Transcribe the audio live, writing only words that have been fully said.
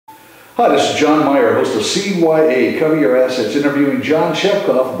Hi, this is John Meyer, host of CYA, Cover Your Assets, interviewing John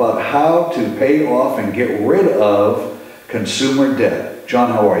Schepcoff about how to pay off and get rid of consumer debt.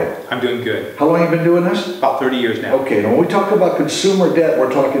 John, how are you? I'm doing good. How long have you been doing this? About 30 years now. Okay, now when we talk about consumer debt,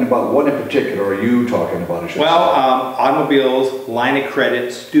 we're talking about what in particular are you talking about? Automobiles, line of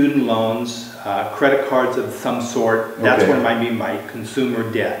credit, student loans, credit cards of some sort. That's what I mean by consumer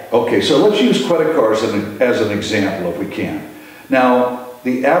debt. Okay, so let's use credit cards as an example if we can. Now,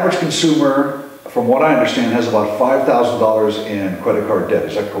 the average consumer, from what I understand, has about $5,000 in credit card debt.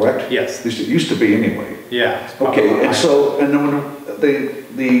 Is that correct? Yes. At least it used to be anyway. Yeah. Okay, and then when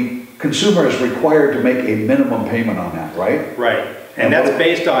the consumer is required to make a minimum payment on that, right? Right. And that's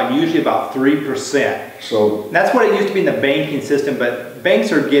based on usually about 3%. So that's what it used to be in the banking system, but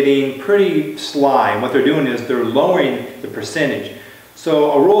banks are getting pretty sly. And what they're doing is they're lowering the percentage.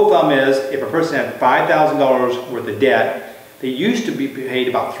 So a rule of thumb is if a person had $5,000 worth of debt, they used to be paid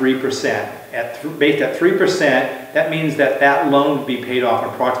about 3%. Based at 3%, that means that loan would be paid off in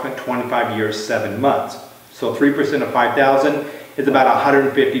approximately 25 years, 7 months. So 3% of 5,000 is about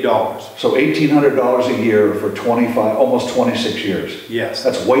 $150. So $1,800 a year for almost 26 years. Yes.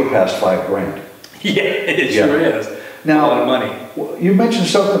 That's way past $5,000. Yeah, it sure is. Now, a lot of money. You mentioned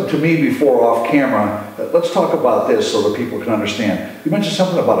something to me before off camera. Let's talk about this so that people can understand. You mentioned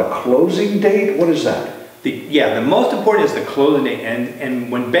something about a closing date. What is that? The most important is the closing date,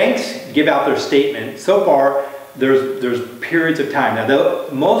 and when banks give out their statement, so far there's periods of time. Now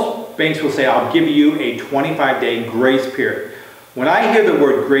most banks will say, I'll give you a 25-day grace period. When I hear the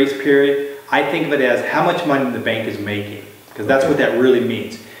word grace period, I think of it as how much money the bank is making, because that's what that really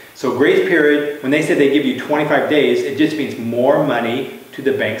means. So grace period, when they say they give you 25 days, it just means more money to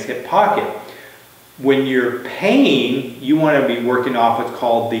the bank's hip pocket. When you're paying, you want to be working off what's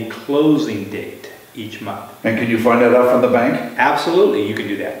called the closing date each month. And can you find that out from the bank? Absolutely, you can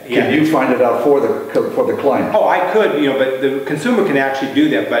do that. Yeah. Can you find it out for the client? Oh, I could, but the consumer can actually do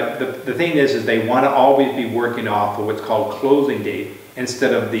that. But the thing is they want to always be working off of what's called closing date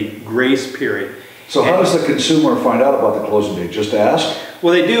instead of the grace period. So how does the consumer find out about the closing date? Just ask?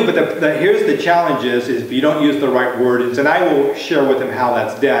 Well, they do, but here's the challenge is if you don't use the right words, and I will share with them how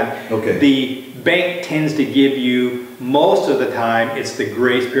that's done. Okay. The bank tends to give you, most of the time, it's the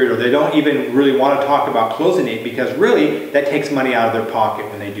grace period, or they don't even really want to talk about closing date because really that takes money out of their pocket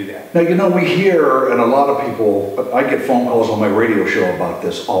when they do that. Now, we hear, and a lot of people, I get phone calls on my radio show about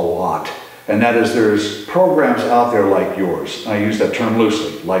this a lot, and that is there's programs out there like yours, I use that term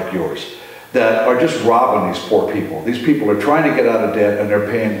loosely, like yours, that are just robbing these poor people. These people are trying to get out of debt and they're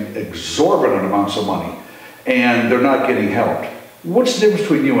paying exorbitant amounts of money and they're not getting helped. What's the difference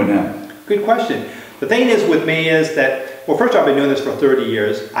between you and them? Good question. The thing is with me is that, well, first I've been doing this for 30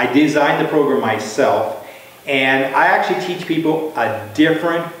 years. I designed the program myself, and I actually teach people a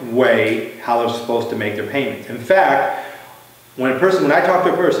different way how they're supposed to make their payments. In fact, when I talk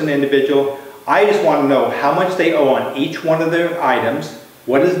to a person, an individual, I just want to know how much they owe on each one of their items,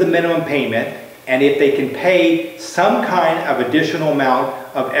 what is the minimum payment, and if they can pay some kind of additional amount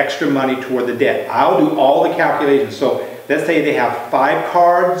of extra money toward the debt. I'll do all the calculations. So let's say they have 5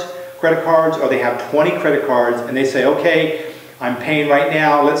 credit cards, or they have 20 credit cards, and they say, okay, I'm paying right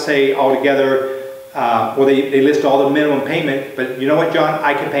now, let's say altogether, or they list all the minimum payment, but you know what, John,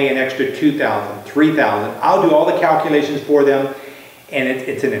 I can pay an extra $2,000, $3,000. I'll do all the calculations for them, and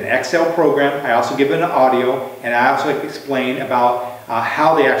it's in an Excel program. I also give it an audio, and I also explain about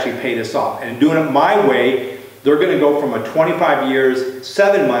how they actually pay this off. And doing it my way, they're going to go from a 25 years,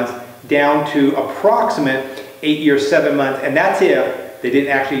 7 months, down to approximate 8 years, 7 months, and that's if they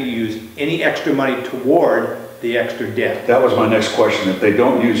didn't actually use any extra money toward the extra debt. That was my next question. If they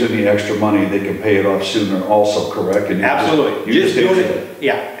don't use any extra money, they can pay it off sooner also, correct? And absolutely. Just doing it,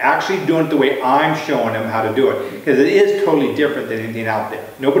 yeah, actually doing it the way I'm showing them how to do it. Because it is totally different than anything out there.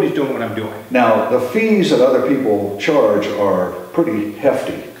 Nobody's doing what I'm doing. Now, the fees that other people charge are pretty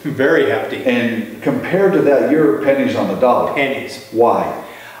hefty. Very hefty. And compared to that, you're pennies on the dollar. Pennies. Why?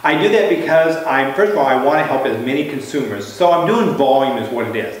 I do that because first of all, I want to help as many consumers. So I'm doing volume is what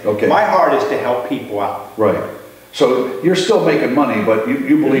it is. Okay. My heart is to help people out. Right. So you're still making money, but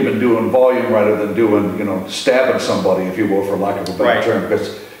you believe in doing volume rather than doing, stabbing somebody, if you will, for lack of a better term.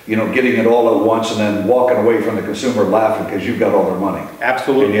 Because, getting it all at once and then walking away from the consumer laughing because you've got all their money.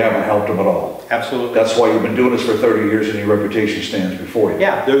 Absolutely. And you haven't helped them at all. Absolutely. That's why you've been doing this for 30 years and your reputation stands before you.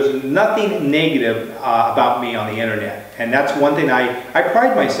 Yeah, there's nothing negative about me on the internet. And that's one thing I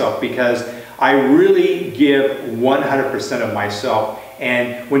pride myself because I really give 100% of myself.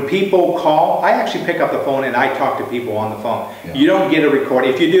 And when people call, I actually pick up the phone and I talk to people on the phone. Yeah. You don't get a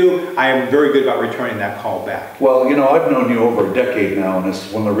recording. If you do, I am very good about returning that call back. Well, you know, I've known you over a decade now, and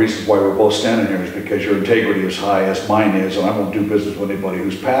it's one of the reasons why we're both standing here is because your integrity is high as mine is, and I won't do business with anybody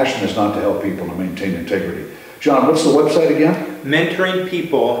whose passion is not to help people to maintain integrity. John, what's the website again?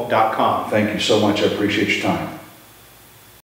 Mentoringpeople.com. Thank you so much. I appreciate your time.